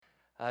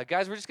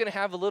Guys, we're just going to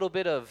have a little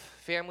bit of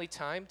family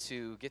time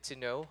to get to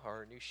know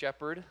our new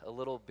shepherd a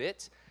little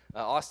bit.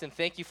 Austin,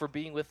 thank you for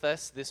being with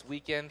us this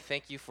weekend.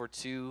 Thank you for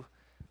two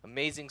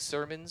amazing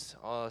sermons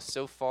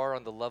so far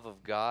on the love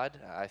of God.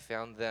 I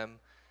found them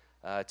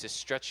to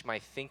stretch my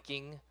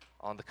thinking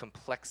on the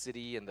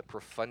complexity and the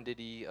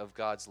profundity of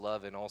God's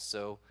love, and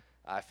also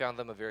I found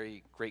them a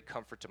very great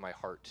comfort to my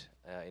heart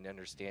in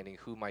understanding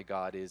who my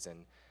God is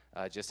and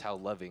just how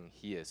loving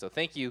he is. So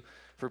thank you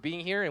for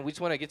being here, and we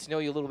just want to get to know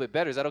you a little bit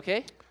better. Is that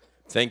okay?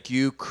 Thank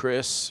you,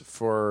 Chris,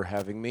 for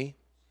having me.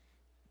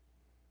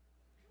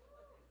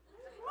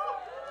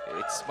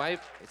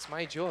 It's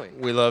my joy.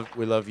 We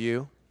love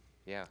you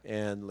Yeah.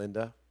 and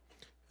Linda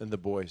and the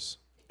boys,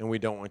 and we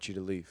don't want you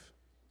to leave.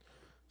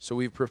 So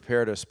we've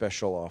prepared a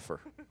special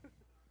offer.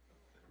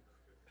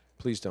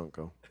 Please don't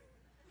go.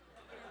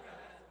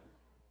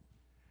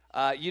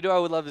 I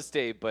would love to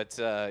stay, but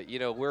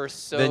we're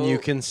so. Then you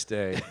can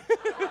stay.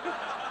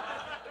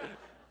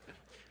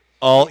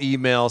 I'll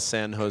email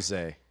San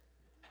Jose.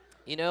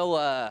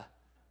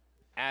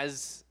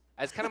 As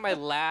kind of my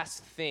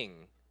last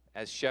thing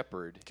as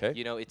shepherd, Okay.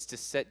 It's to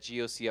set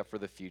GOC up for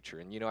the future.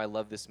 And I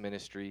love this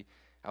ministry.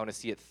 I want to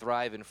see it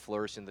thrive and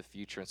flourish in the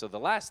future. And so the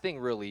last thing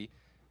really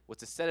was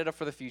to set it up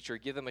for the future,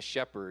 give them a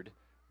shepherd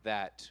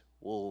that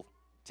will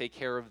take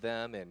care of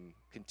them and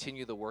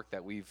continue the work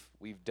that we've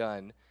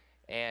done.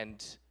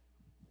 And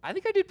I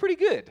think I did pretty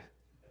good.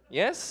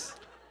 Yes?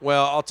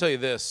 Well, I'll tell you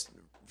this.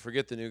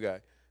 Forget the new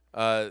guy.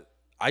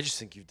 I just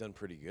think you've done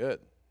pretty good.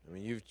 I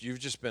mean, you've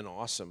just been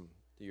awesome.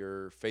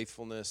 Your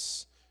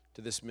faithfulness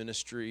to this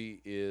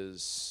ministry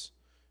is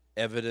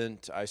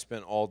evident. I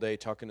spent all day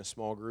talking to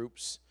small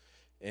groups,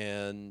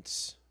 and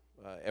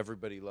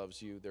everybody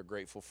loves you. They're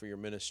grateful for your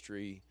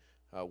ministry.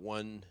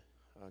 One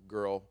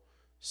girl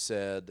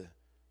said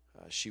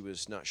she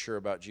was not sure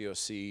about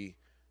GOC.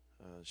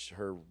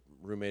 Her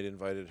roommate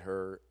invited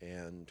her,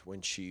 and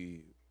when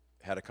she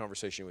had a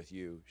conversation with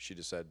you, she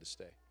decided to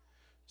stay.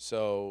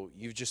 So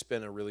you've just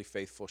been a really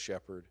faithful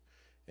shepherd,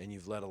 and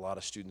you've led a lot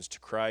of students to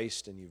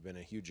Christ, and you've been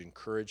a huge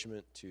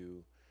encouragement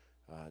to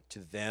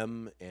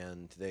them,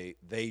 and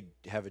they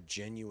have a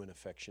genuine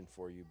affection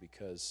for you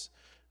because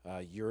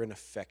you're an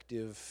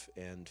effective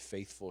and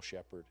faithful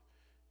shepherd.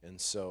 And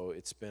so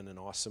it's been an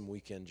awesome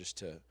weekend just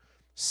to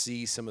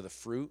see some of the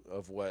fruit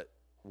of what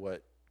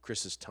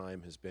Chris's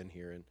time has been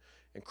here.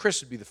 And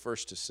Chris would be the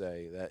first to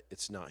say that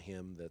it's not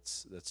him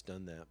that's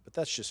done that, but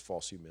that's just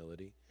false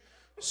humility.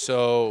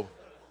 So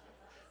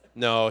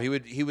no, he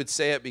would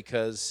say it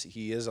because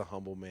he is a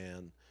humble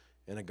man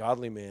and a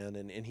godly man,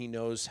 and he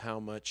knows how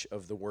much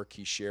of the work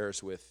he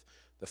shares with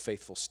the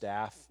faithful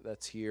staff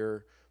that's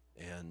here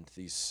and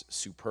these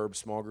superb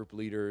small group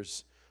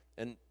leaders.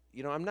 And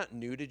I'm not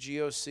new to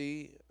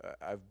GOC.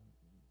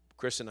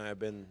 Chris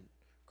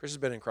has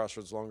been in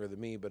Crossroads longer than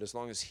me, but as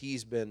long as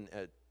he's been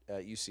at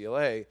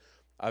UCLA,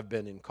 I've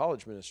been in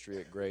college ministry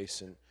at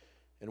Grace,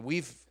 and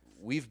we've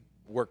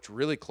worked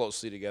really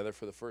closely together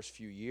for the first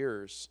few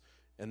years,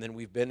 and then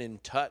we've been in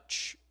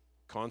touch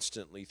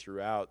constantly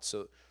throughout.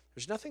 So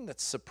there's nothing that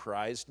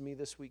surprised me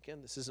this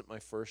weekend. This isn't my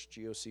first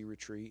GOC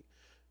retreat.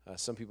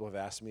 Some people have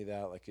asked me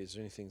that, like, is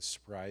there anything that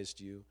surprised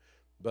you?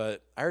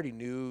 But I already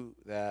knew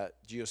that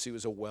GOC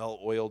was a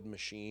well-oiled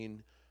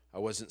machine. I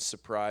wasn't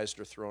surprised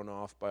or thrown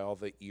off by all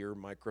the ear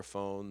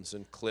microphones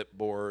and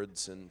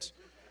clipboards, and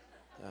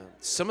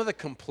some of the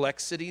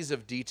complexities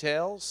of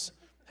details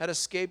had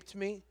escaped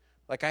me.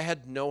 Like, I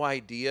had no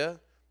idea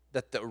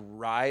that the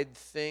ride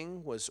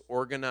thing was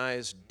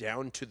organized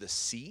down to the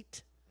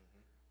seat.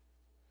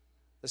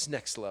 That's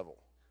next level.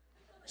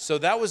 So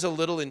that was a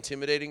little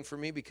intimidating for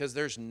me because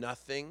there's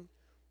nothing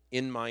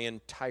in my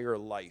entire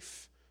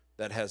life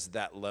that has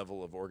that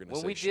level of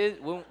organization.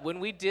 When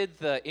we did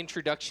the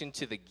introduction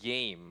to the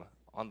game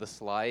on the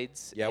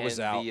slides, I was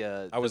out.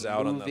 I was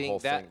out on the whole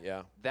thing.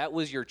 Yeah, that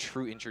was your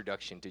true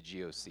introduction to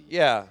GOC.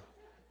 Yeah.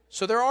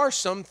 So there are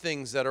some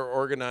things that are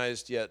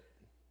organized yet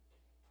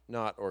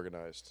not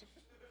organized.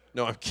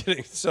 No, I'm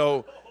kidding.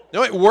 So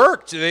no, it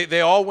worked.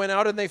 They all went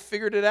out and they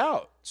figured it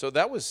out. So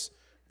that was.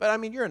 But I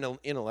mean, you're an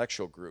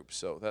intellectual group,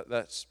 so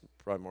that's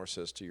probably more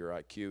says to your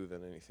IQ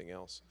than anything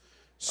else.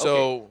 So.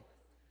 Okay.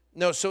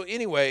 No, so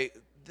anyway,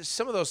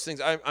 some of those things,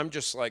 I'm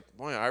just like,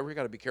 boy, I really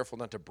got to be careful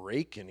not to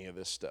break any of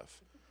this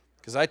stuff.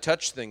 Because I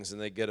touch things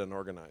and they get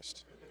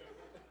unorganized.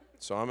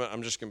 So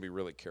I'm just going to be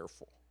really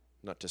careful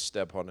not to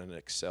step on an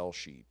Excel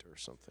sheet or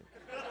something.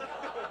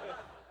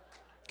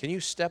 Can you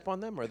step on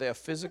them? Are they a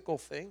physical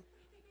thing?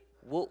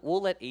 We'll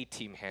let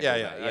A-Team handle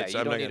that. Yeah,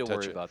 you don't need to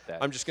worry about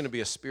that. I'm just going to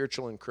be a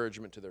spiritual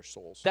encouragement to their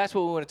souls. That's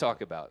what we want to talk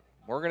about.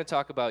 We're going to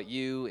talk about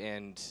you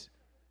and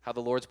how the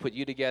Lord's put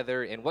you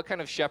together, and what kind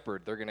of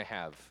shepherd they're going to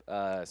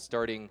have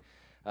starting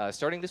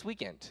this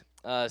weekend.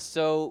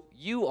 So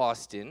you,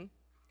 Austin,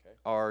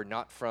 are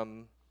not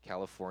from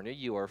California.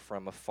 You are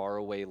from a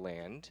faraway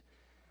land.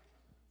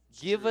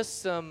 Give us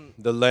some...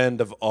 The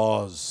land of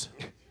Oz.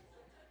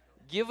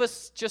 Give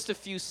us just a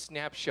few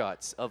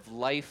snapshots of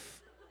life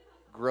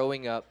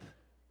growing up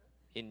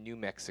in New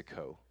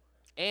Mexico.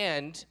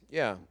 And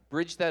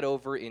bridge that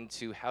over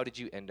into how did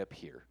you end up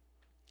here?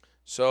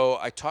 So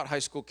I taught high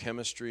school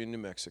chemistry in New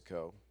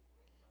Mexico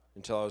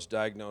until I was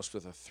diagnosed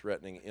with a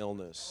threatening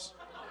illness.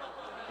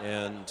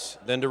 And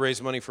then to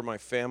raise money for my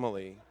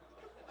family.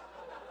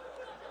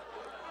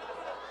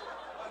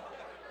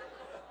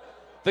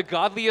 The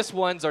godliest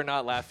ones are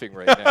not laughing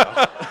right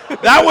now.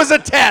 That was a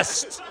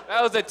test.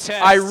 That was a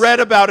test. I read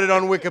about it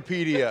on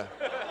Wikipedia.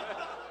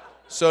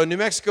 So New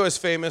Mexico is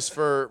famous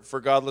for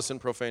godless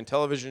and profane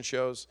television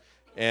shows,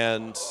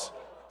 and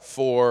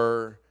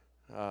for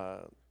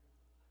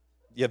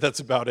that's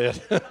about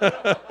it.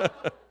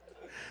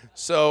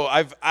 So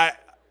I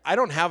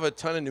don't have a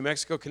ton of New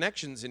Mexico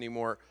connections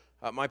anymore.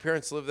 My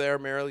parents live there.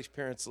 Marilee's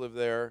parents live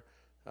there.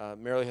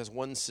 Marilee has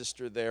one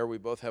sister there. We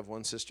both have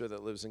one sister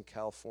that lives in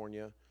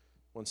California.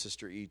 One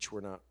sister each. We're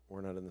not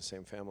in the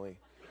same family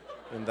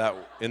in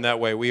that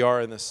way. We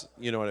are in this,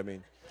 you know what I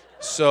mean.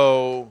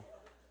 So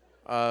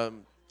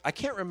I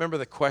can't remember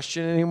the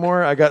question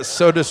anymore. I got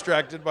so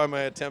distracted by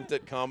my attempt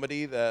at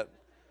comedy that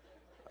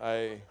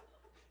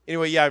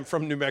anyway, I'm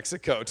from New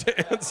Mexico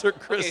to answer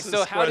Chris's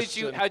question.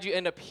 question. So how'd you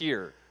end up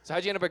here? So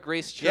how'd you end up at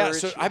Grace Church? Yeah,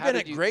 so I've been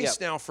at Grace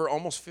now for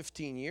almost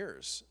 15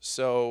 years.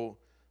 So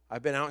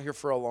I've been out here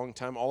for a long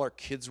time. All our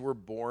kids were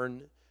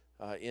born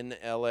in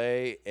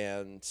LA,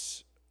 and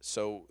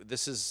so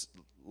this is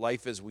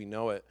life as we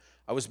know it.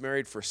 I was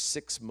married for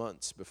 6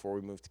 months before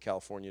we moved to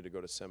California to go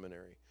to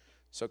seminary.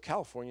 So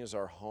California is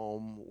our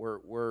home.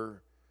 We're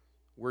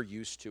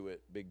used to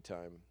it big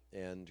time,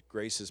 and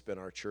Grace has been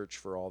our church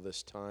for all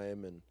this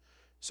time. And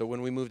so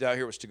when we moved out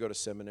here, it was to go to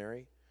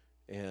seminary,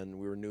 and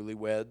we were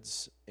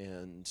newlyweds,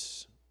 and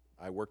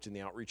I worked in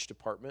the outreach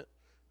department.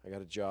 I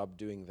got a job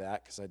doing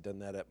that because I'd done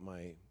that at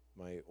my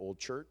old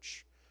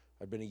church.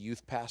 I'd been a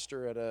youth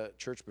pastor at a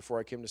church before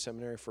I came to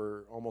seminary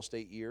for almost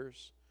 8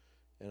 years,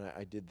 and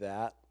I did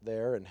that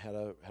there and had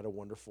a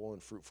wonderful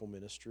and fruitful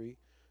ministry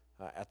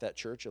at that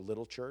church, a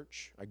little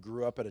church. I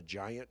grew up at a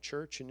giant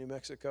church in New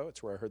Mexico.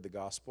 It's where I heard the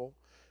gospel,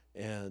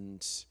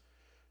 and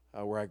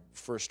where I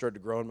first started to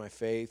grow in my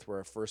faith, where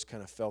I first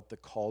kind of felt the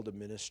call to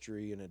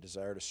ministry and a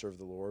desire to serve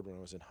the Lord when I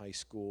was in high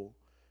school.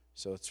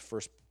 So it's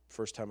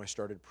first time I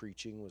started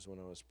preaching was when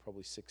I was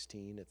probably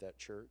 16 at that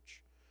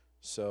church.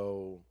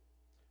 So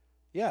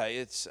yeah,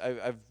 that's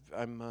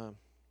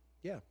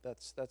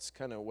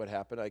kind of what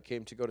happened. I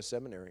came to go to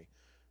seminary.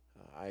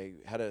 I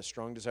had a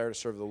strong desire to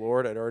serve the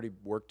Lord. I'd already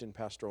worked in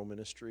pastoral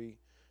ministry.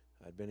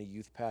 I'd been a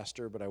youth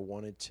pastor, but I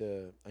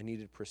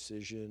needed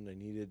precision. I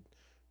needed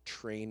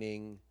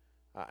training.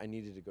 I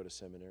needed to go to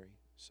seminary.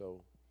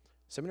 So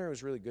seminary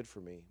was really good for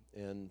me,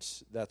 and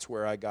that's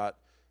where I got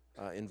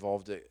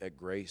involved at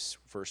Grace,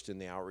 first in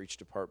the outreach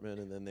department,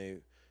 and then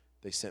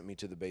they sent me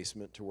to the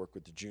basement to work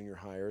with the junior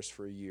hires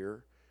for a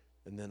year.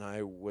 And then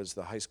I was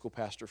the high school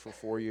pastor for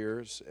 4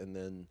 years, and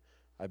then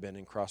I've been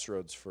in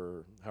Crossroads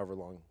for however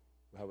long.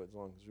 How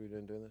long has we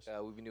been doing this?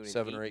 We've been doing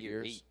 7 or 8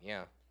 years. 8,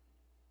 yeah.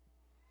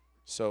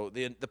 So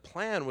the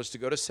plan was to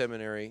go to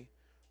seminary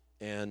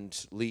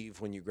and leave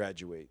when you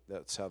graduate.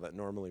 That's how that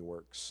normally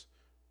works.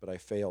 But I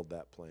failed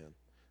that plan.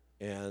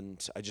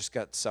 And I just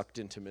got sucked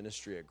into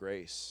ministry at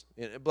Grace.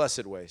 In a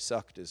blessed way.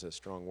 Sucked is a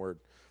strong word.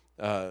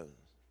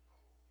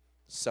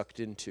 Sucked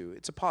into.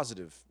 It's a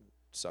positive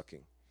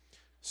sucking.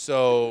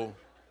 So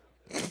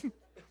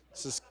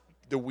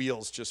the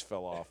wheels just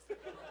fell off.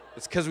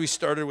 It's because we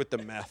started with the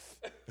meth.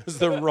 It was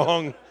the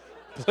wrong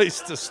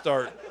place to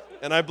start.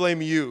 And I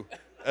blame you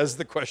as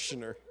the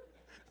questioner.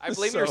 I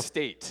blame your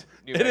state,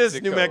 New Mexico. It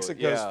is New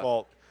Mexico's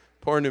fault.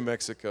 Poor New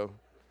Mexico.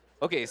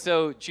 Okay,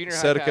 so junior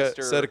high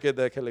pastor. Cerca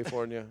de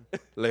California,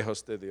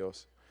 lejos de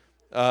Dios.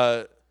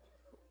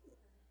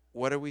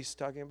 What are we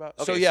talking about?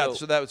 Okay,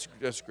 so that's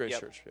Grace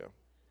Church. Yeah.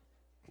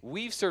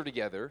 We've served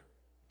together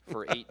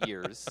for 8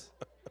 years.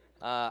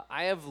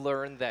 I have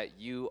learned that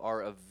you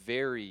are a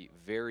very,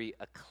 very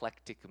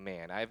eclectic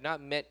man. I have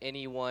not met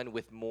anyone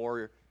with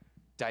more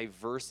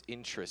diverse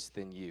interests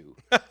than you.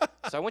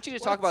 So I want you to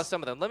talk about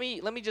some of them. Let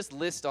me just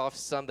list off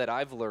some that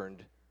I've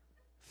learned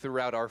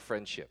throughout our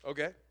friendship.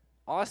 Okay.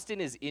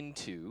 Austin is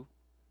into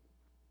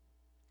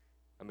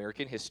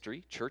American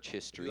history, church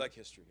history. I do like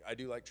history. I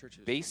do like church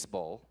history.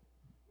 Baseball.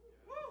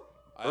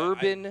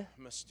 I'm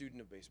a student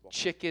of baseball.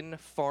 Chicken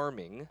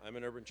farming. I'm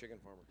an urban chicken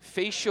farmer.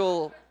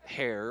 Facial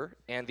hair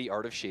and the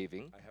art of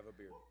shaving. I have a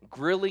beard.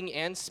 Grilling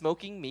and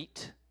smoking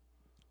meat.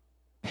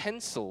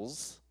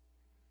 Pencils.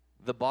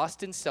 The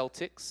Boston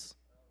Celtics.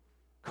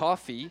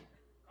 Coffee.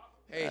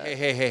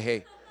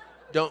 Hey.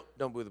 Don't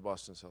boo the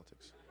Boston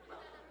Celtics.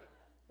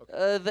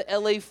 Okay. The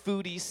LA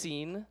foodie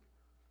scene.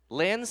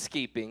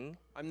 Landscaping.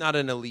 I'm not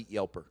an elite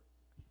yelper.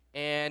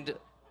 And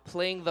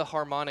playing the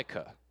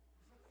harmonica.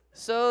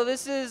 So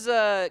this is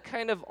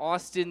kind of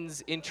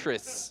Austin's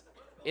interests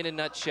in a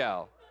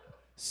nutshell.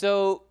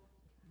 So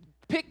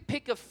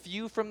pick a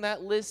few from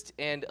that list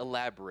and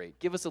elaborate.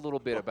 Give us a little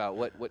bit about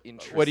what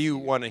interests. What do you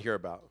want to hear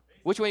about?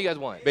 Which one you guys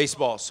want?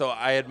 Baseball. So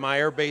I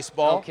admire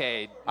baseball.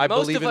 Okay. I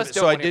Most believe of us in.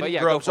 don't. So I didn't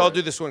grow up. So I'll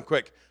do this one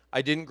quick.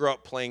 I didn't grow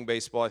up playing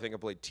baseball. I think I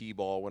played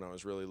t-ball when I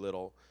was really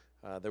little.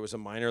 There was a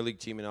minor league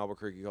team in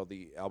Albuquerque called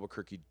the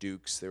Albuquerque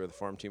Dukes. They were the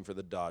farm team for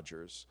the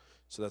Dodgers.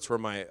 So that's where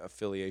my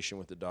affiliation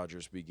with the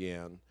Dodgers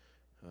began.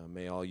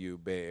 May all you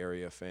Bay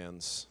Area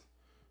fans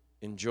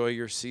enjoy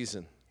your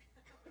season.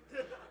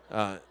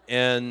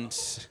 And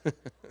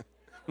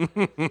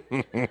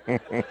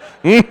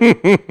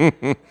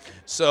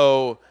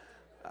so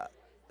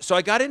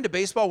I got into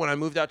baseball when I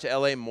moved out to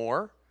L.A.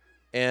 more.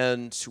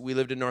 And we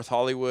lived in North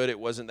Hollywood. It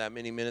wasn't that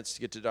many minutes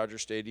to get to Dodger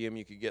Stadium.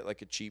 You could get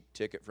like a cheap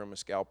ticket from a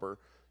scalper.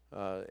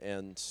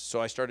 And so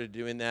I started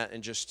doing that.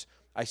 And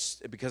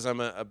because I'm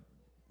a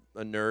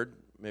nerd,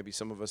 maybe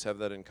some of us have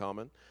that in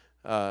common.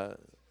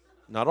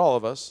 Not all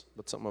of us,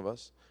 but some of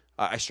us.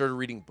 I started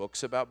reading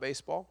books about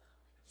baseball.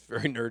 It's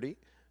very nerdy.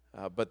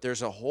 But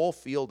there's a whole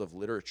field of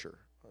literature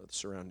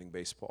surrounding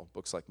baseball.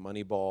 Books like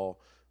Moneyball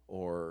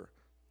or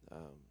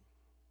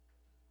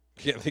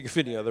can't think of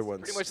any other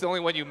ones. Pretty much the only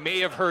one you may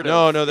have heard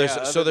of. No,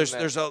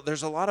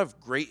 there's a lot of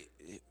great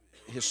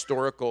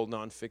historical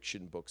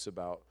nonfiction books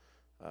about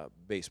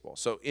baseball.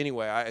 So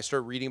anyway, I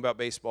started reading about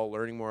baseball,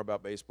 learning more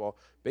about baseball.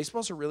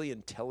 Baseball's a really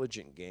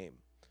intelligent game.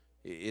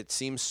 It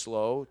seems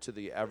slow to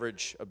the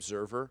average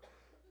observer.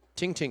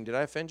 Ting Ting, did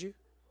I offend you?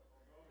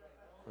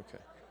 Okay.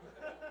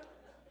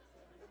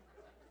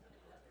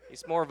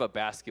 He's more of a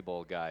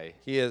basketball guy.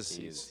 He is.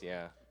 He's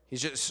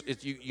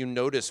just you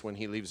notice when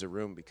he leaves a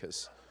room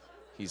because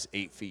he's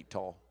 8 feet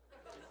tall.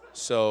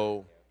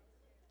 So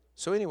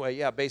anyway,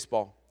 yeah,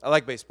 baseball. I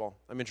like baseball.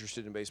 I'm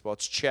interested in baseball.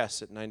 It's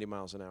chess at 90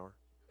 miles an hour.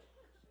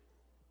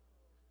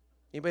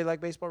 Anybody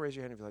like baseball? Raise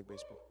your hand if you like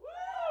baseball.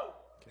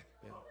 Okay,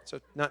 yeah. So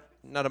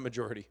not a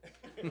majority.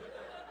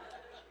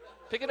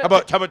 Pick it up.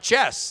 How about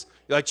chess?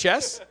 You like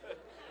chess?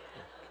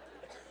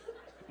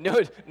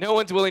 No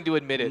one's willing to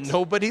admit it.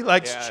 Nobody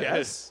likes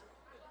chess.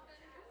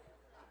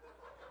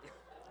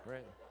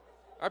 Right.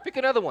 All right, pick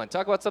another one.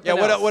 Talk about something else.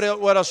 Yeah,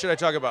 what else should I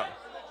talk about?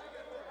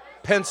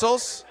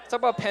 Pencils. Let's talk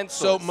about pencils.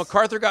 So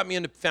MacArthur got me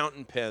into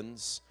fountain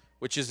pens,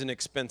 which is an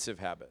expensive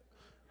habit.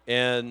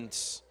 And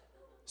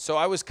so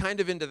I was kind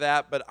of into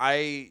that, but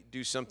I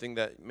do something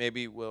that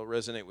maybe will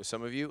resonate with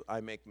some of you.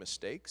 I make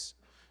mistakes.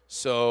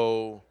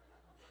 So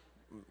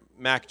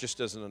Mac just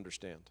doesn't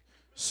understand.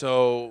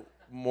 So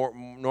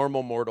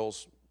normal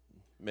mortals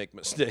make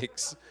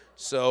mistakes.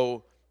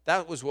 So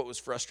that was what was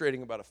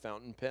frustrating about a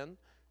fountain pen.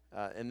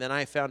 And then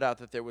I found out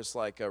that there was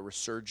like a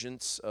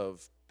resurgence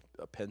of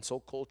a pencil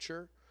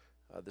culture.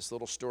 This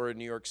little store in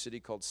New York City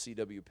called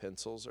CW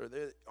Pencils. Or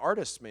the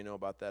artists may know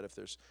about that if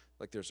there's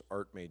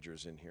art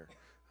majors in here.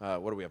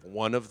 What do we have?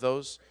 One of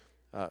those?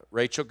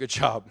 Rachel, good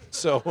job.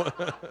 So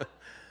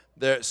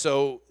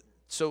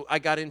so I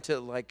got into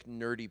like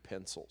nerdy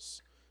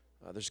pencils.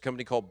 There's a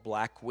company called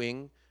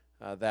Blackwing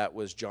that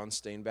was John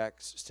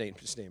Steinbeck's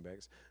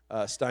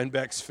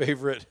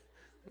favorite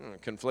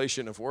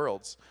conflation of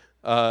worlds.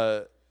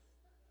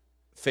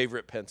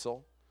 Favorite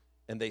pencil,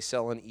 and they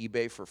sell on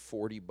eBay for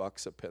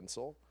 $40 a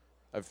pencil.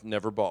 I've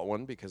never bought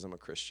one because I'm a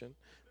Christian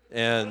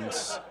and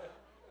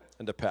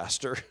a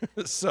pastor.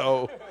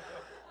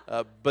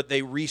 But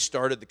they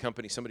restarted the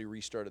company. Somebody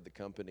restarted the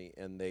company,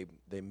 and they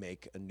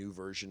make a new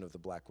version of the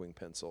Blackwing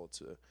pencil.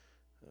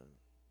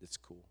 It's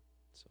cool.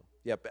 So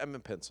yeah, I'm a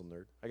pencil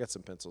nerd. I got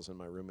some pencils in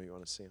my room if you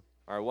want to see them.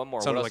 All right, one more.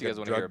 What else do you guys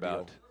want to hear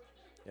about? Deal.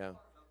 Yeah.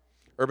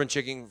 Urban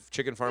chicken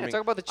farming. Yeah,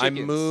 talk about the chickens.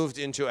 I moved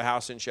into a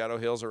house in Shadow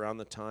Hills around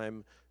the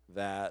time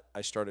that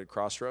I started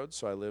Crossroads,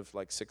 so I live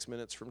like 6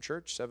 minutes from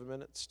church, 7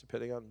 minutes,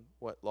 depending on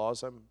what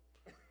laws I'm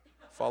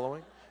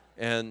following.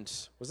 And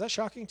was that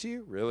shocking to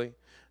you? Really?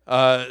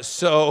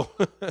 So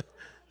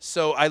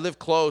I live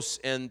close,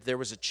 and there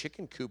was a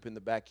chicken coop in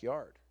the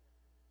backyard.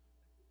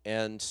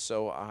 And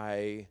so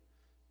I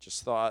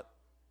just thought,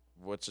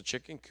 what's a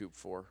chicken coop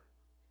for?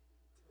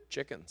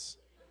 Chickens.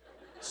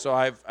 So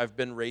I've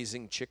been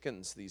raising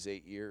chickens these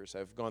 8 years.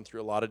 I've gone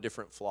through a lot of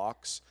different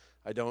flocks.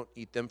 I don't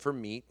eat them for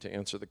meat, to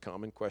answer the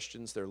common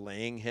questions. They're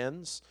laying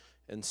hens,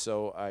 and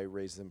so I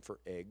raise them for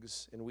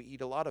eggs, and we eat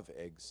a lot of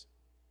eggs.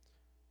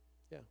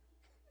 Yeah,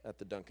 at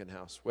the Duncan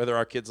house, whether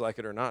our kids like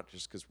it or not,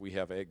 just because we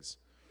have eggs,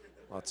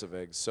 lots of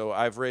eggs. So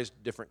I've raised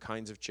different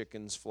kinds of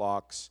chickens,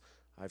 flocks.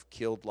 I've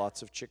killed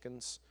lots of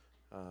chickens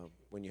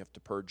when you have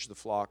to purge the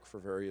flock for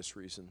various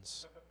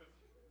reasons.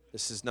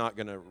 This is not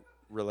going to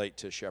relate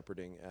to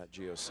shepherding at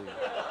GOC.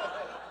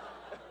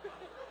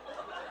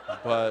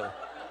 But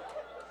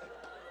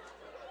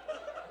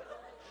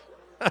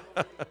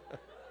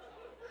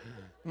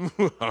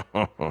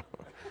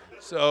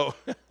so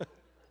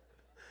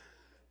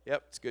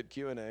yep, it's good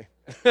Q&A.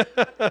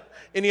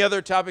 Any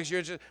other topics you're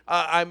interested?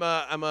 I'm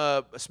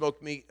a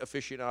smoked meat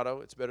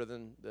aficionado. It's better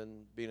than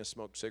being a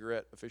smoked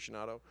cigarette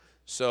aficionado.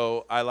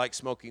 So I like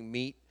smoking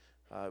meat.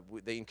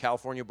 In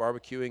California,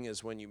 barbecuing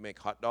is when you make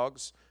hot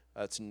dogs.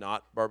 It's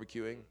not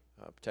barbecuing,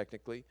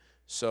 technically.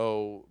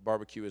 So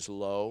barbecue is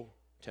low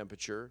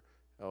temperature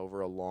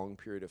over a long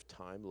period of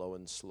time, low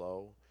and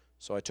slow.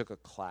 So I took a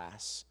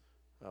class.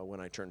 When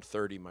I turned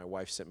 30, my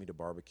wife sent me to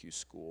barbecue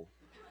school.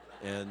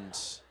 And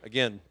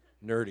again,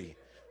 nerdy.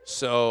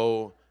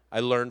 So I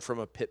learned from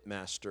a pit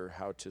master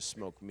how to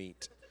smoke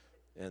meat.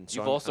 And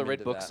so You've also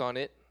read books on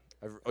it?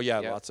 Yeah.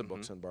 Lots of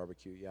books on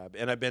barbecue. Yeah,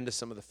 and I've been to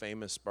some of the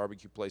famous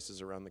barbecue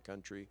places around the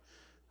country.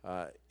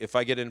 If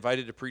I get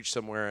invited to preach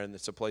somewhere and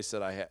it's a place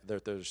that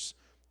there's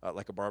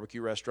like a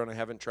barbecue restaurant I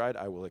haven't tried,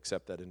 I will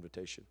accept that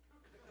invitation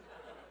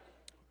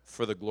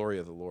for the glory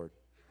of the Lord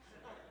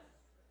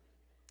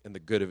and the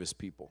good of His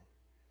people,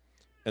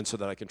 and so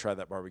that I can try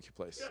that barbecue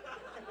place.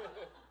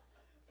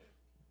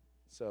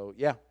 So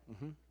yeah.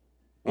 Mm-hmm.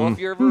 Well, if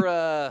you're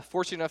ever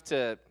fortunate enough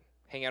to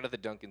hang out at the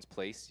Duncan's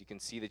place, you can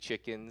see the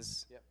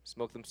chickens,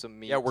 smoke them some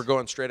meat. Yeah, we're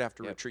going straight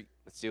after retreat.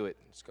 Let's do it.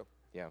 Let's go.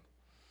 Yeah.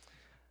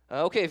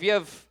 Okay, if you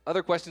have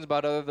other questions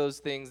about other of those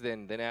things,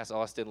 then ask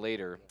Austin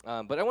later.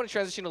 But I want to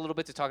transition a little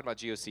bit to talking about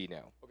GOC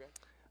now.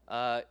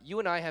 Okay. You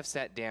and I have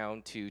sat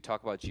down to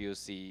talk about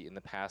GOC in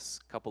the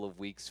past couple of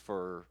weeks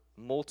for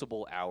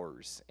multiple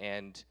hours.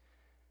 And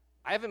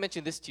I haven't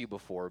mentioned this to you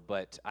before,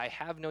 but I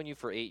have known you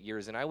for 8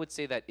 years, and I would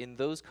say that in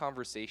those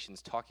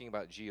conversations talking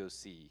about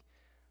GOC,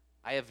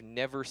 I have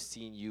never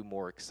seen you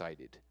more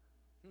excited.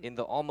 In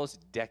the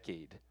almost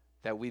decade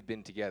that we've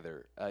been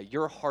together,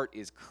 your heart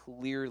is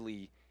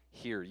clearly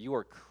here. You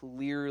are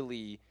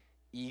clearly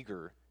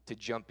eager to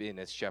jump in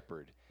as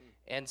shepherd.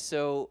 And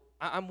so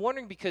I'm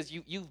wondering, because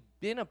you've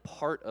been a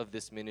part of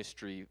this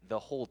ministry the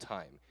whole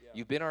time. Yeah.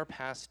 You've been our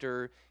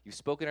pastor. You've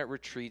spoken at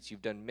retreats.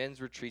 You've done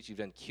men's retreats. You've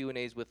done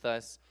Q&As with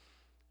us.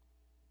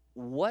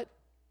 What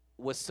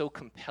was so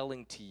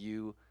compelling to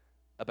you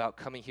about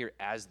coming here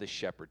as the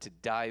shepherd, to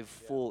dive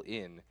full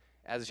in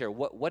as a shepherd?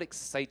 What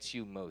excites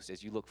you most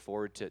as you look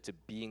forward to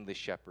being the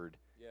shepherd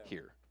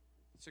here?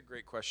 That's a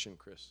great question,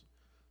 Chris.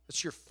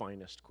 That's your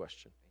finest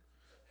question.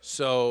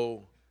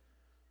 So,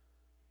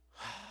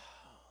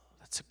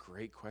 that's a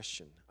great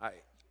question.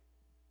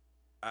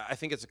 I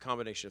think it's a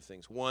combination of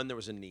things. One, there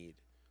was a need.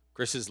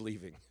 Chris is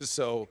leaving.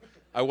 So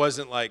I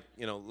wasn't like,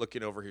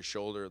 looking over his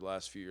shoulder the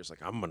last few years like,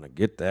 I'm going to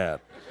get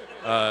that.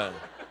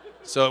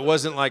 So it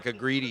wasn't like a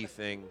greedy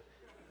thing.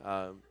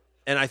 And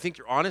I think,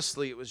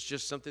 honestly, it was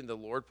just something the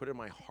Lord put in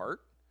my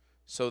heart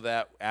so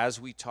that as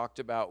we talked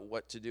about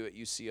what to do at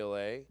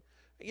UCLA,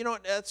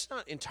 that's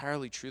not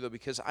entirely true, though,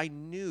 because I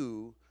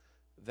knew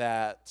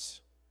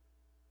that,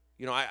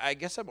 I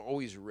guess I'm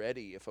always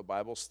ready if a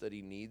Bible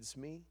study needs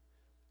me.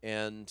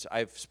 And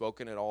I've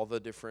spoken at all the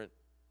different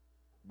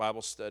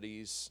Bible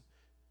studies,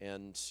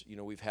 and,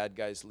 we've had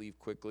guys leave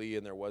quickly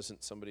and there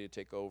wasn't somebody to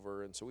take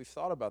over. And so we've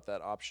thought about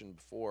that option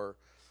before.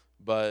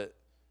 But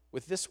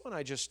with this one,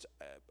 I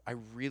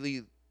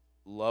really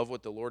love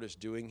what the Lord is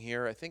doing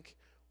here. I think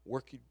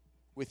working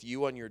with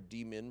you on your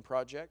D-Min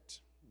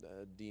project,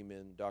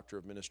 D-Min, Doctor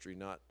of Ministry,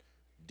 not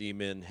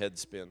D-Min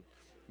headspin.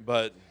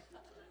 But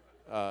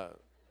I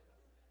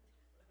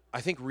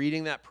think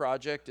reading that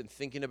project and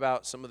thinking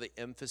about some of the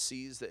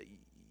emphases that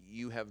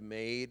you have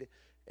made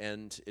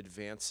and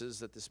advances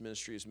that this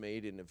ministry has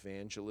made in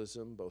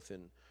evangelism, both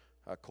in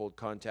cold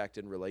contact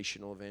and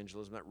relational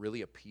evangelism, that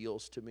really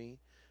appeals to me.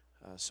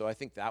 So I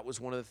think that was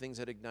one of the things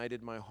that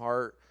ignited my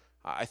heart.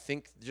 I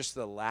think just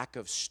the lack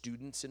of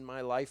students in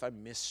my life, I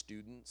miss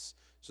students.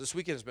 So this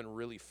weekend has been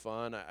really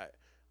fun.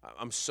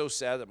 I'm so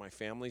sad that my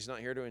family's not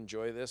here to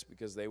enjoy this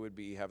because they would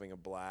be having a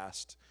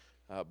blast.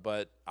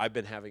 But I've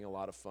been having a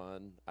lot of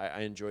fun.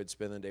 I enjoyed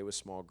spending the day with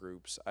small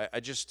groups.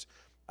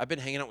 I've been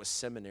hanging out with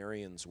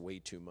seminarians way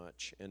too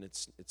much, and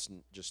it's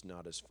just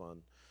not as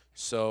fun.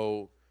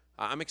 So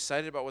I'm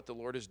excited about what the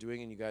Lord is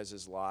doing in you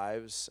guys'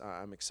 lives.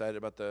 I'm excited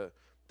about the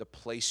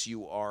place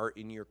you are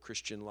in your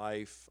Christian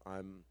life.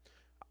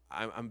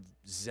 I'm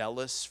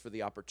zealous for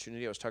the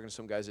opportunity. I was talking to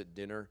some guys at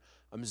dinner.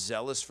 I'm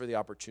zealous for the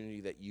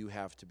opportunity that you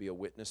have to be a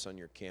witness on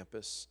your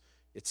campus.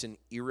 It's an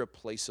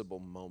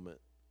irreplaceable moment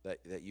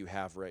that you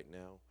have right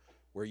now,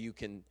 where you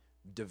can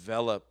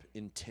develop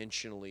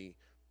intentionally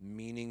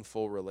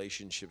meaningful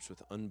relationships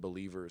with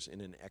unbelievers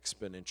in an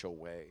exponential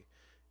way.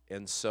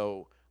 And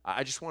so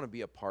I just want to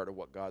be a part of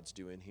what God's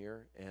doing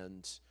here.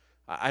 And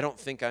I don't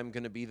think I'm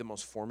going to be the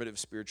most formative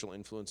spiritual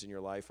influence in your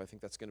life. I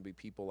think that's going to be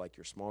people like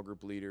your small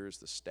group leaders,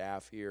 the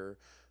staff here.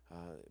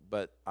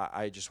 But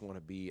I just want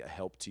to be a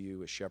help to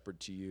you, a shepherd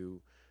to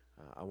you.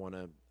 I want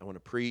to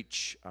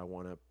preach. I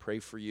want to pray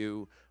for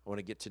you. I want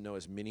to get to know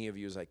as many of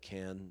you as I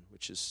can,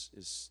 which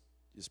is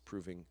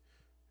proving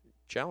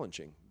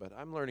challenging. But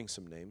I'm learning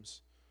some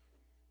names.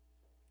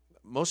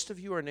 Most of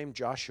you are named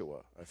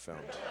Joshua, I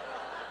found.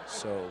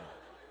 So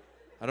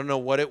I don't know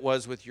what it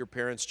was with your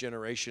parents'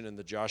 generation and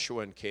the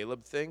Joshua and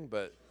Caleb thing,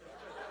 but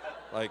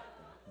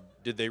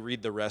did they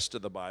read the rest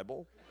of the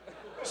Bible?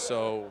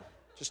 So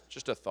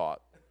just a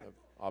thought,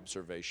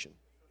 observation.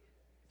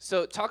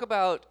 So talk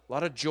about a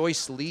lot of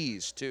Joyce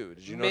Lees too.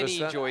 Did you notice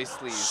that? Many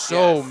Joyce Lees.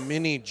 So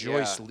many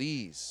Joyce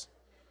Lees.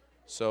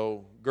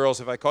 So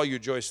girls, if I call you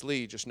Joyce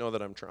Lee, just know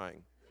that I'm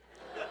trying.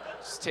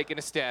 Just taking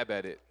a stab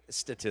at it.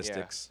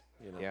 Statistics.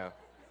 Yeah.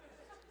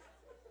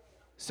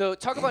 So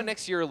talk about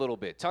next year a little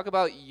bit. Talk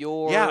about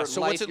your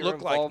so life, what's it your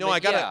look like? No, I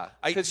gotta.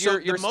 Because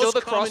you're still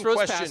the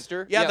Crossroads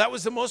pastor. Yeah, that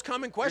was the most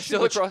common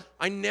question. Which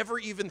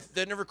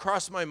that never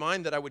crossed my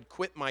mind that I would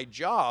quit my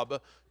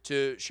job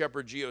to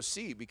shepherd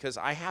GOC because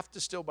I have to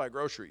still buy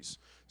groceries.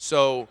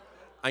 So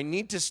I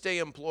need to stay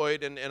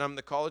employed, and I'm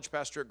the college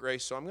pastor at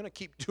Grace, so I'm going to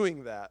keep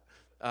doing that.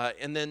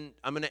 And then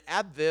I'm going to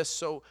add this.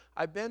 So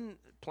I've been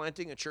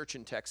planting a church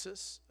in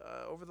Texas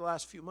over the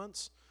last few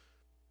months.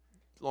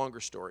 Longer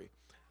story.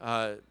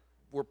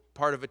 We're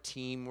part of a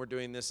team. We're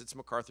doing this. It's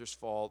MacArthur's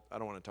fault. I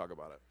don't want to talk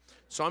about it.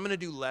 So I'm going to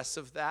do less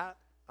of that.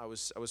 I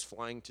was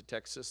flying to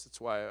Texas. That's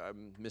why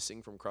I'm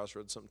missing from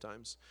Crossroads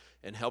sometimes,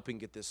 and helping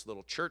get this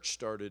little church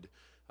started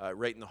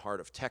right in the heart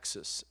of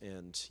Texas,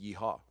 and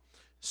yeehaw.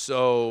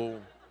 So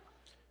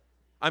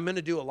I'm going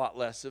to do a lot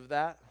less of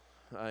that.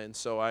 And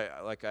so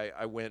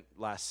I went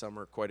last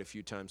summer quite a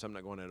few times. I'm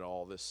not going at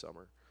all this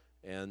summer.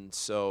 And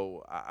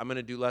so I'm going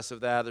to do less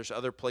of that. There's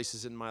other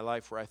places in my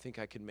life where I think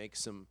I can make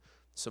some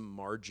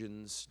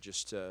margins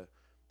just to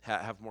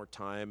have more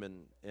time.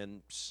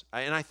 And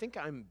I think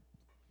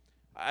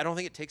I don't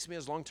think it takes me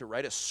as long to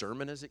write a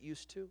sermon as it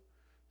used to.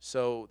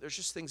 So there's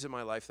just things in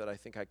my life that I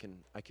think I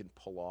can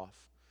pull off.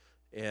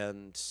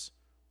 And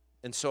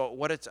so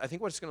I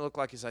think what it's going to look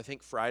like is I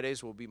think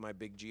Fridays will be my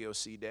big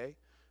GOC day.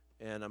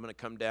 And I'm going to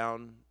come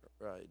down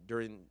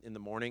in the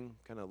morning,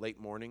 kind of late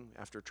morning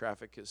after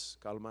traffic is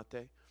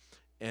Kalamate.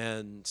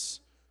 And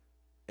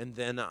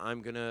then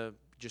I'm going to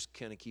just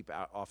kind of keep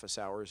office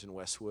hours in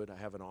Westwood. I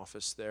have an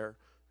office there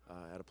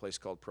at a place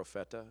called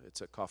Profeta.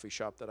 It's a coffee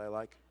shop that I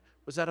like.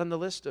 Was that on the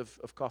list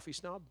of Coffee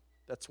Snob?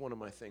 That's one of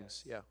my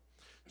things, yeah.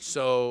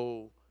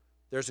 So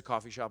there's a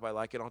coffee shop I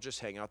like, and I'll just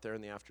hang out there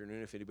in the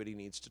afternoon. If anybody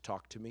needs to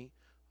talk to me,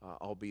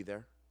 I'll be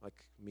there,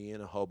 like me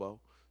and a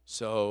hobo.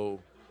 So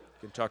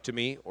you can talk to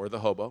me or the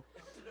hobo.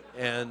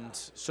 And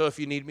so if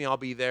you need me, I'll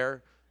be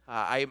there.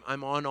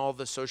 I'm on all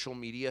the social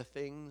media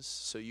things,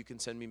 so you can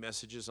send me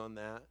messages on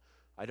that.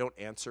 I don't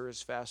answer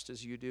as fast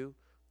as you do,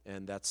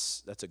 and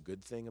that's a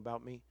good thing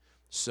about me.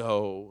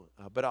 So,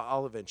 but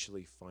I'll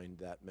eventually find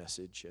that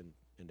message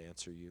and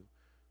answer you.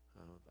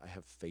 I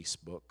have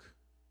Facebook,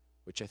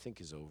 which I think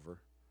is over.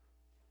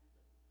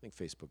 I think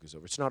Facebook is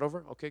over. It's not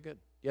over? Okay, good.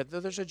 Yeah,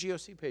 there's a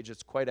GOC page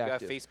that's quite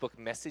active. You have Facebook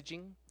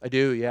messaging? I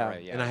do, yeah.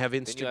 Right, yeah. And I have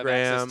Then you have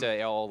access Instagram,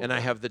 to all of and I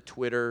them. have the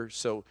Twitter.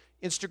 So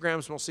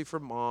Instagram's mostly for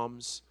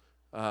moms,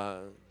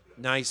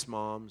 nice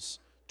moms.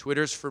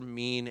 Twitter's for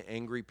mean,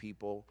 angry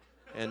people,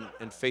 and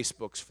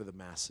Facebook's for the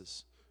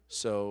masses.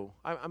 So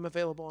I'm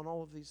available on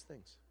all of these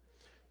things.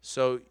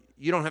 So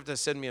you don't have to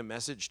send me a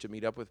message to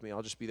meet up with me.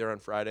 I'll just be there on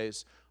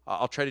Fridays.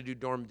 I'll try to do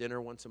dorm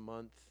dinner once a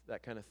month,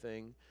 that kind of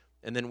thing.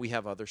 And then we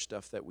have other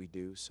stuff that we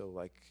do. So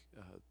like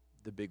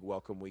the big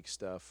Welcome Week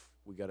stuff,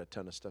 we got a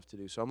ton of stuff to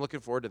do. So I'm looking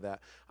forward to that.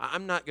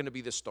 I'm not going to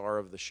be the star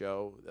of the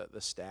show,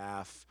 the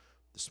staff,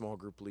 the small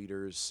group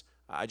leaders.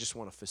 I just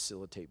want to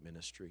facilitate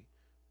ministry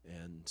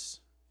and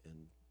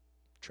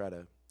try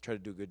to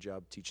do a good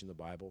job teaching the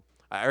Bible.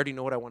 I already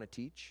know what I want to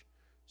teach.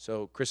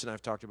 So Chris and I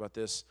have talked about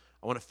this.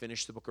 I want to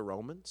finish the book of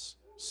Romans.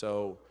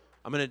 So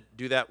I'm going to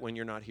do that when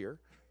you're not here.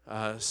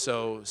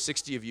 So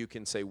 60 of you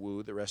can say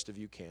woo, the rest of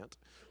you can't.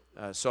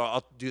 So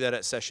I'll do that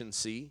at session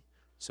C.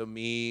 So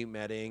me,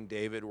 Madding,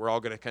 David, we're all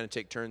going to kind of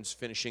take turns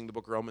finishing the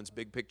book of Romans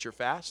big picture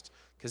fast,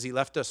 because he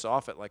left us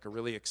off at like a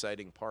really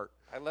exciting part.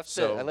 I left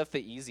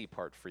the easy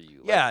part for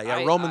you.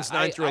 Yeah, Romans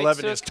 9 through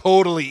 11 is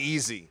totally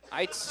easy.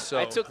 I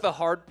took the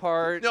hard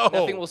part, No.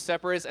 nothing will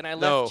separate us, and I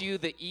left you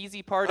the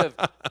easy part of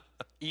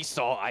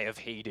Esau I have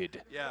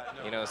hated. Yeah,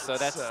 no, So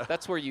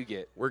that's where you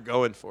get. We're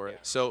going for it.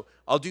 So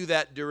I'll do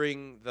that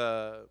during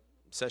the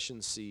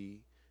session C,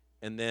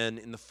 and then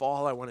in the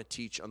fall I want to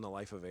teach on the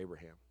life of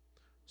Abraham.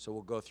 So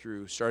we'll go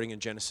through starting in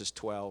Genesis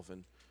 12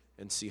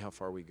 and see how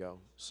far we go.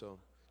 So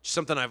just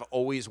something I've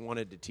always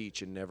wanted to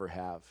teach and never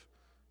have.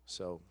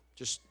 So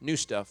just new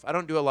stuff. I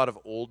don't do a lot of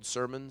old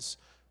sermons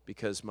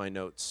because my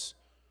notes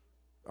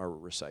are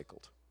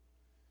recycled.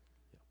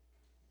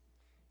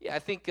 Yeah, I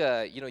think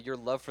your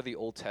love for the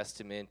Old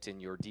Testament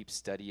and your deep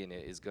study in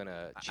it is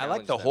gonna challenge I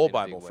like the them whole in a big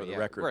Bible for way. the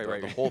record, Right, though,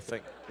 right. the whole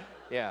thing.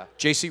 Yeah,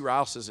 J.C.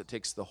 Ryle says it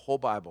takes the whole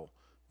Bible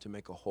to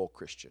make a whole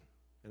Christian,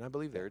 and I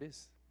believe there that. it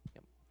is.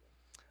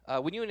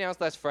 Yep. When you announced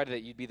last Friday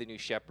that you'd be the new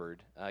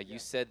shepherd, you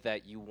said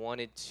that you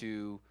wanted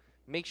to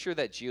make sure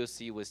that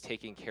GOC was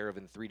taken care of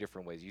in 3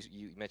 different ways.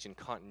 You mentioned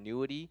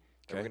continuity.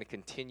 And we're Okay. going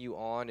to continue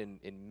on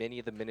in many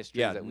of the ministries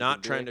Yeah, that we've not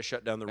been trying doing. to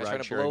shut down the Not ride trying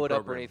to sharing blow it up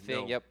or program. anything.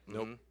 No, Yep.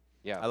 Nope. mhm,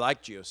 Yeah. I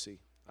like GOC.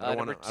 I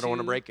Number don't want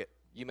to 2, break it.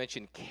 You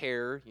mentioned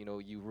care.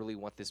 You really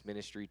want this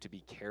ministry to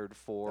be cared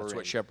for. That's what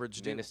and shepherds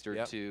do. ministered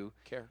Yep. to.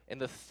 Care.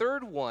 And the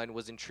third one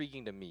was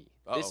intriguing to me.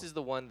 This Uh-oh. is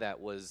the one that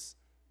was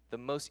the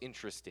most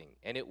interesting,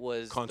 and it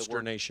was the word-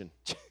 Consternation.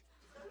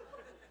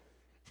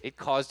 It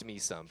caused me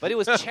some, but it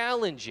was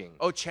challenging.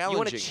 Oh, You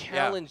want to challenging, yeah.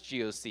 challenge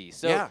GOC.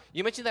 So Yeah.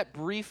 you mentioned that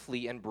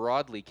briefly and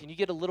broadly. Can you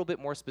get a little bit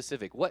more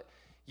specific? What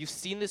you've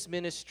seen this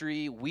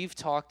ministry, we've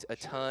talked a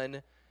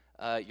ton.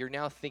 You're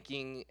now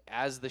thinking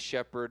as the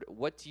shepherd.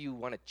 What do you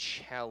want to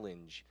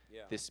challenge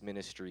Yeah. this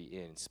ministry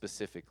in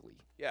specifically?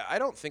 Yeah, I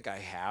don't think I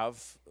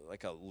have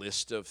like a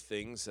list of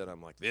things that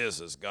I'm like, this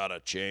has got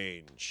to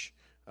change.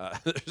 I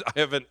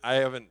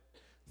haven't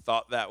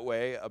thought that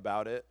way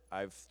about it.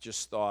 I've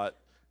just thought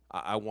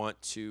I want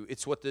to.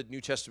 It's what the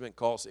New Testament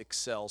calls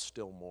excel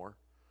still more.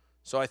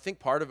 So I think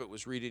part of it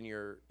was reading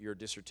your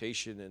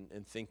dissertation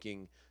and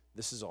thinking,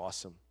 this is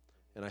awesome.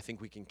 And I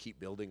think we can keep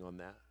building on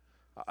that.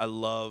 I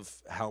love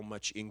how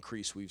much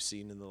increase we've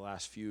seen in the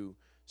last few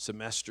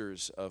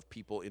semesters of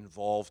people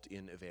involved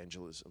in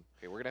evangelism.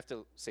 Okay, we're going to have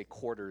to say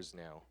quarters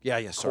now. Yeah,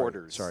 sorry.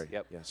 Quarters. Sorry.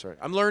 Yep. Yeah, sorry.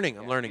 I'm learning.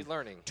 He's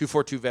learning.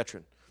 242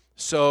 veteran.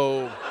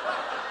 So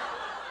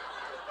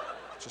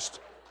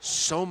just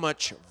so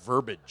much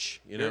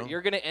verbiage, you know?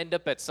 You're going to end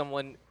up at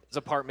someone's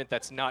apartment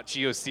that's not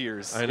Geo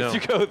Sears. I know. If you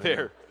go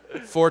there.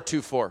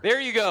 424.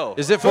 There you go.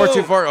 Is it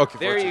 424? Okay.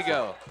 There you 424.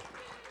 go.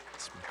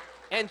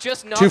 And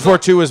just knock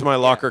 242 is my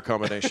locker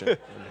combination.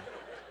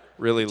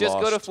 Really just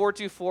lost. go to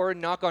 424,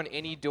 knock on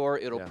any door.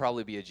 It'll Yeah.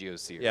 probably be a Geo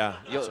Sears. Yeah,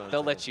 that's what I'm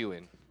They'll let you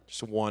in.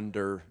 Just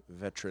wander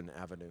Veteran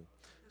Avenue.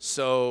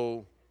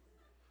 So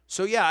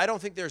yeah, I don't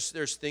think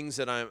there's things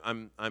that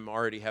I'm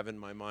already have in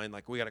my mind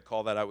like we got to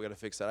call that out, we got to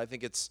fix that. I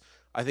think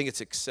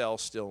it's excel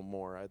still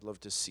more. I'd love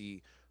to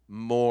see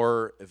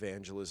more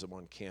evangelism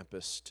on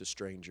campus to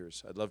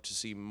strangers. I'd love to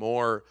see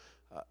more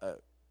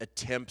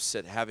attempts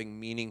at having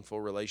meaningful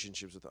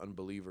relationships with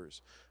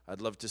unbelievers. I'd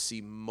love to see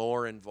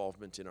more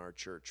involvement in our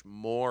church,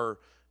 more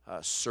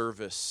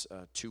service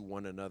to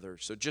one another.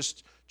 So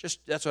just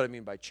that's what I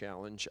mean by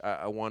challenge.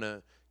 I want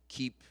to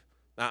keep.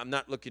 I'm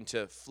not looking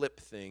to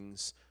flip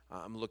things.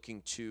 I'm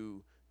looking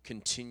to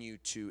continue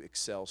to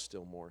excel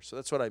still more. So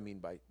that's what I mean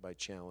by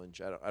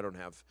challenge. I don't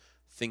have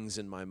things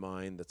in my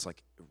mind that's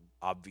like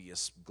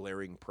obvious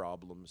glaring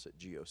problems at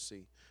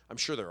GOC. I'm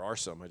sure there are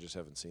some. I just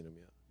haven't seen them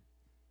yet.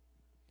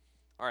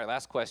 All right,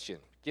 last question.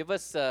 Give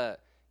us a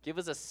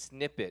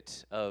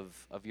snippet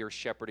of your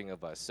shepherding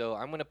of us. So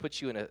I'm going to put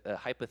you in a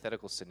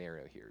hypothetical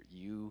scenario here.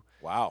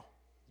 Wow.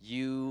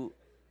 You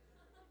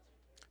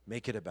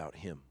Make it about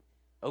him.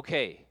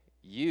 okay?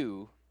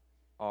 You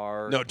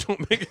are. No,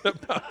 don't make it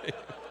about him.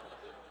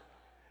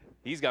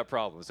 He's got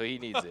problems, so he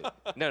needs it.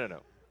 No.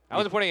 I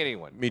wasn't pointing at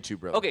anyone. Me too,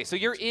 brother. Okay, so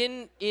you're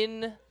in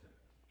an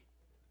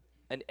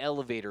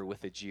elevator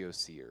with a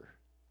geoseer,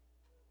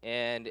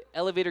 and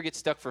elevator gets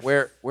stuck for.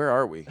 Where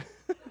are we?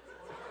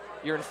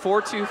 You're in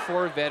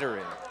 424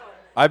 veteran.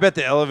 I bet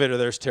the elevator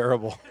there's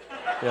terrible.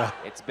 Yeah.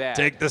 It's bad.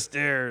 Take the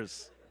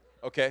stairs.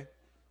 Okay.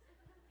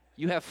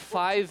 You have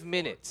 5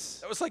 minutes.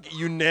 That was like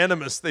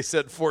unanimous. They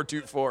said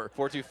 424.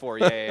 424.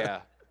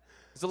 Yeah.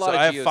 There's a lot So of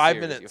I have geoseers. 5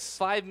 You minutes. have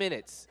 5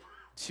 minutes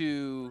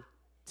to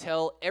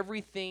tell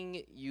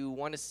everything you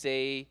want to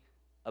say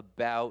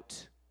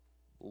about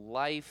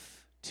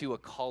life to a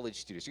college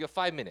student. So you got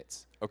 5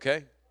 minutes.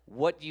 Okay.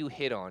 What do you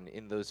hit on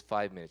in those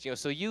 5 minutes?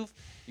 So you've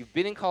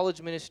been in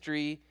college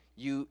ministry.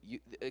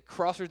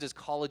 Crossroads is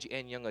college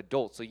and young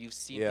adults. So you've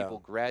seen Yeah. people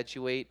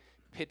graduate,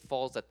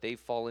 pitfalls that they've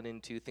fallen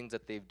into, things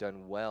that they've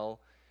done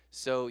well.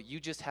 So you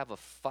just have a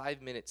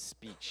 5-minute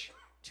speech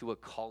to a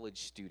college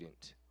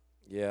student.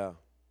 Yeah.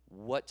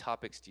 What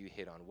topics do you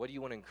hit on? What do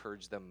you want to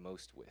encourage them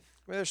most with?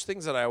 Well, there's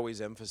things that I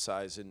always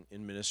emphasize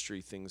in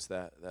ministry, things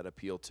that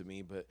appeal to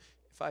me. But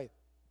if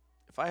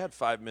I had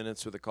 5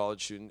 minutes with a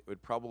college student, it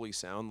would probably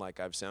sound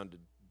like I've sounded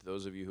to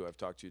those of you who I've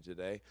talked to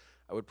today.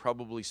 I would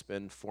probably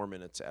spend 4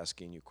 minutes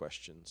asking you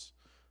questions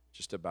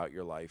just about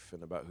your life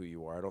and about who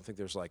you are. I don't think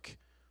there's like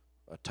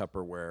a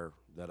Tupperware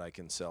that I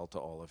can sell to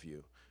all of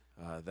you.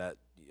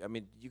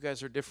 You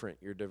guys are different.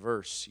 You're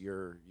diverse.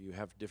 You're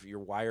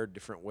wired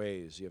different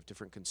ways. You have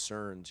different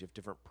concerns. You have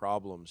different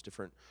problems,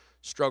 different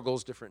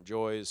struggles, different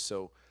joys.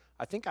 So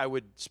I think I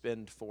would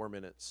spend 4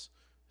 minutes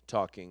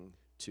talking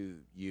to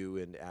you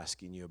and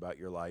asking you about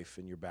your life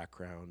and your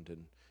background.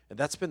 And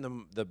that's been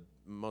the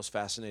most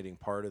fascinating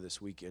part of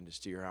this weekend, is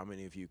to hear how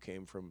many of you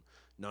came from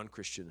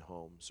non-Christian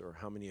homes, or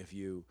how many of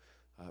you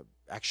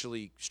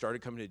actually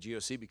started coming to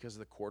GOC because of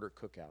the quarter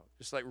cookout.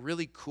 Just like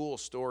really cool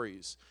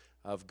stories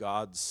of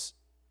God's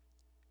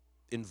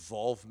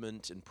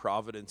involvement and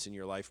providence in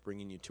your life,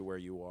 bringing you to where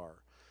you are.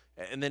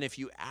 And then if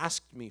you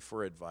asked me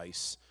for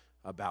advice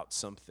about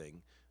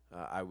something,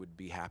 I would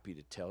be happy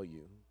to tell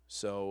you.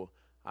 So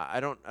I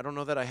don't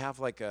know that I have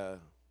like a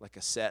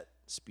set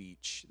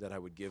speech that I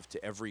would give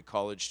to every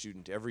college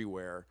student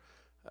everywhere.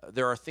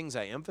 There are things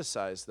I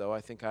emphasize, though.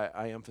 I think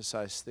I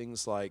emphasize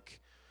things like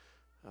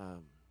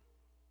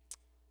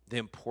the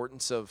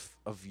importance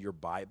of your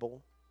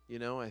Bible.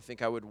 I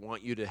think I would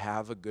want you to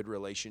have a good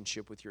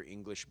relationship with your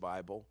English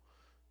Bible.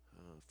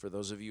 For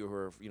those of you who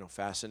are,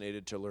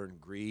 fascinated to learn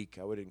Greek,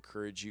 I would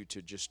encourage you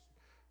to just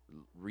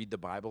read the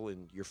Bible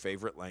in your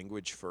favorite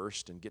language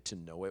first and get to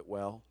know it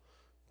well,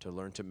 to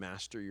learn to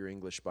master your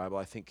English Bible.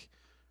 I think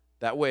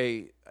that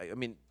way,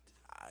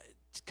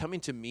 coming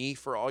to me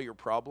for all your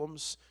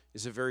problems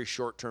is a very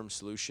short-term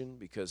solution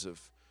because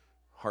of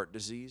heart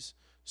disease.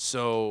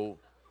 So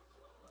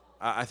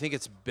I think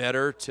it's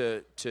better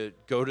to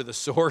go to the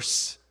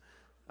source.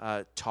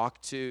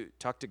 Talk to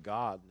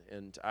God,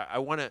 and I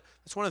want to.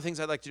 That's one of the things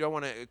I'd like to do. I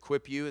want to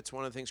equip you. It's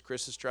one of the things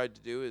Chris has tried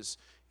to do is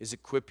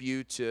equip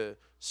you to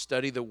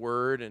study the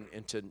Word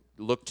and to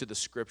look to the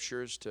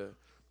Scriptures to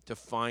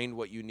find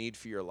what you need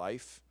for your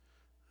life.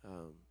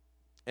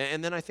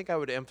 And then I think I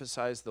would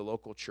emphasize the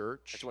local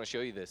church. I just want to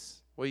show you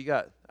this. Well, you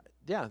got,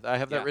 I have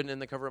that Yeah. written in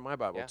the cover of my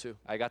Bible Yeah, too.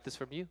 I got this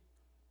from you.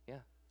 Yeah.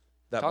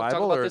 that Talk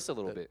Bible? about or this a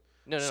little bit.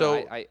 No, so I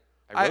wrote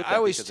that I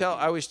always because tell of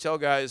I you. always tell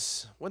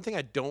guys, one thing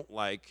I don't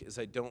like is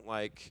and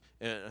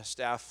a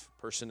staff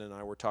person and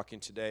I were talking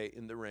today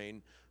in the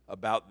rain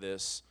about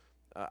this.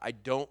 I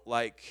don't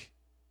like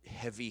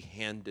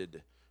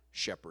heavy-handed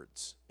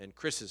shepherds, and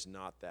Chris is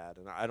not that,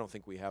 and I don't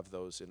think we have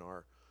those in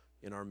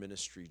our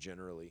ministry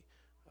generally.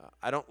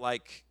 I don't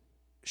like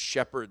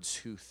shepherds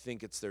who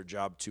think it's their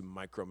job to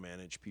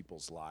micromanage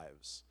people's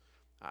lives.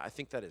 I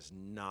think that is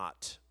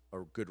not a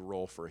good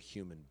role for a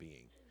human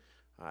being.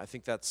 I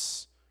think that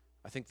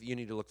you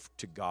need to look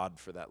to God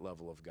for that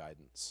level of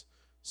guidance.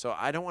 So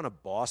I don't want to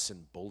boss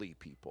and bully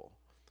people.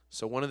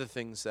 So one of the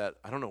things that,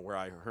 I don't know where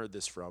I heard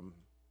this from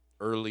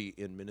early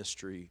in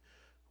ministry,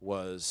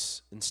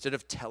 was instead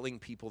of telling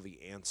people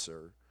the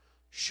answer,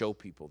 show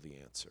people the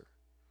answer.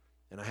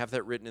 And I have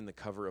that written in the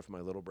cover of my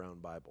little brown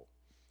Bible.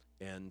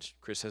 And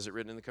Chris has it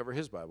written in the cover of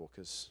his Bible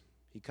because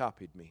he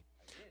copied me.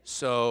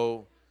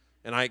 So,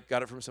 and I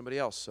got it from somebody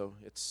else. So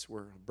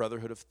we're a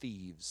brotherhood of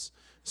thieves.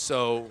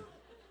 So,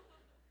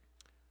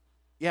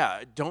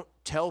 yeah, don't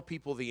tell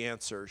people the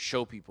answer,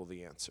 show people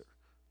the answer.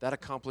 That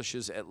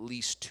accomplishes at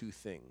least two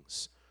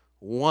things.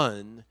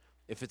 One,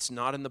 if it's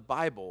not in the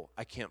Bible,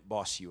 I can't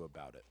boss you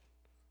about it.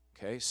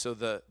 Okay, so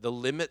the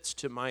limits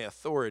to my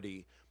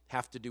authority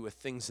have to do with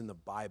things in the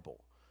Bible,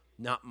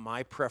 not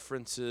my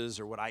preferences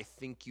or what I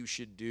think you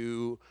should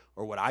do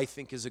or what I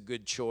think is a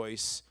good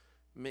choice.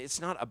 I mean, it's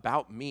not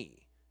about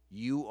me.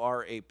 You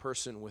are a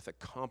person with a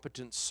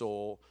competent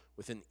soul,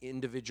 with an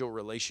individual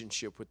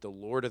relationship with the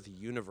Lord of the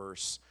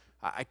universe.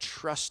 I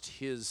trust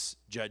his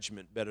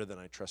judgment better than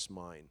I trust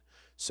mine.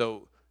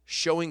 So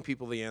showing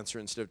people the answer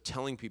instead of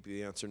telling people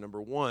the answer,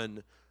 number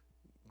one,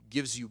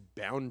 gives you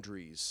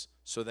boundaries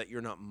so that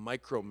you're not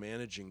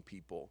micromanaging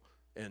people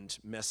and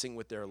messing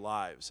with their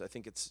lives. I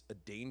think it's a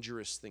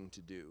dangerous thing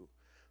to do.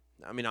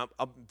 I mean,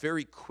 I'm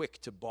very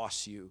quick to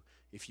boss you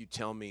if you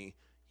tell me,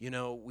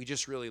 we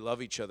just really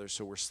love each other,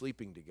 so we're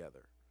sleeping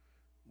together.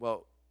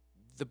 Well,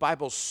 the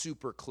Bible's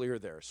super clear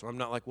there, so I'm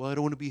not like, well, I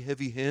don't want to be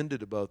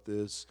heavy-handed about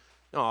this.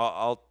 No,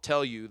 I'll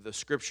tell you, the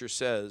Scripture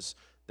says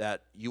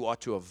that you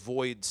ought to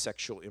avoid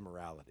sexual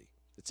immorality.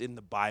 It's in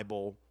the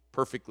Bible,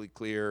 perfectly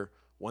clear.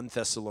 1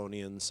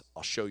 Thessalonians,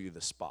 I'll show you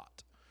the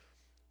spot.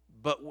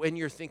 But when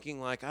you're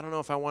thinking like, I don't know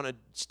if I want to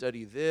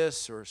study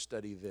this, or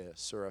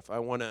if I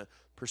want to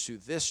pursue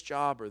this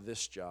job or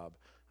this job,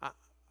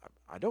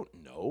 I don't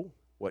know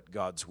what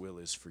God's will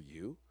is for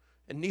you,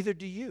 and neither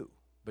do you.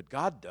 But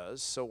God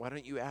does, so why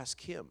don't you ask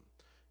him?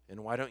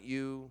 And why don't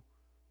you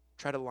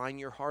try to line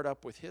your heart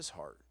up with his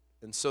heart?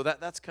 And so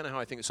that's kind of how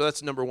I think. So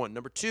that's number one.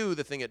 Number two,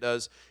 the thing it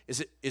does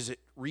is it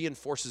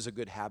reinforces a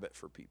good habit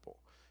for people.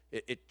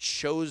 It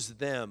shows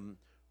them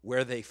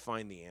where they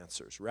find the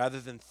answers. Rather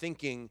than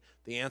thinking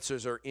the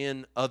answers are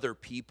in other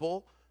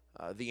people,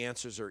 the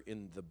answers are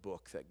in the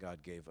book that God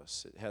gave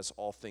us. It has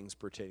all things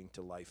pertaining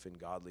to life and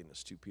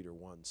godliness, 2 Peter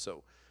 1.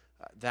 So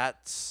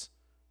that's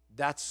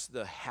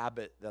the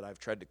habit that I've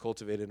tried to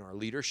cultivate in our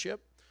leadership,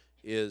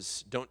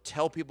 is don't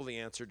tell people the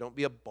answer. Don't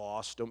be a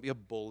boss. Don't be a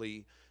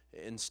bully.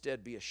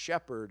 Instead, be a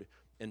shepherd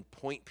and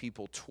point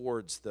people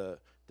towards the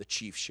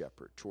chief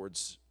shepherd,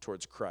 towards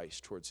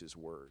Christ, towards his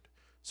word.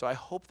 So I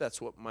hope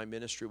that's what my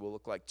ministry will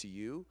look like to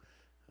you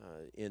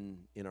in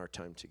our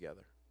time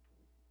together.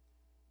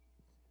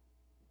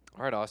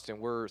 All right, Austin,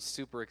 we're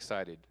super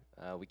excited.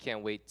 We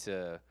can't wait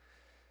to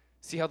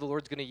see how the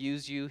Lord's going to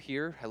use you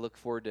here. I look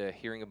forward to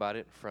hearing about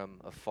it from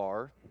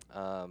afar.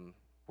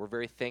 We're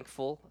very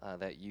thankful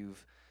that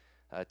you've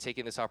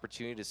taken this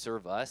opportunity to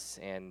serve us,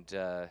 and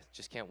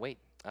just can't wait.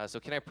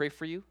 So can I pray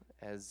for you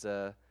as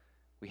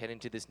we head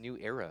into this new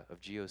era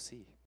of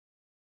GOC?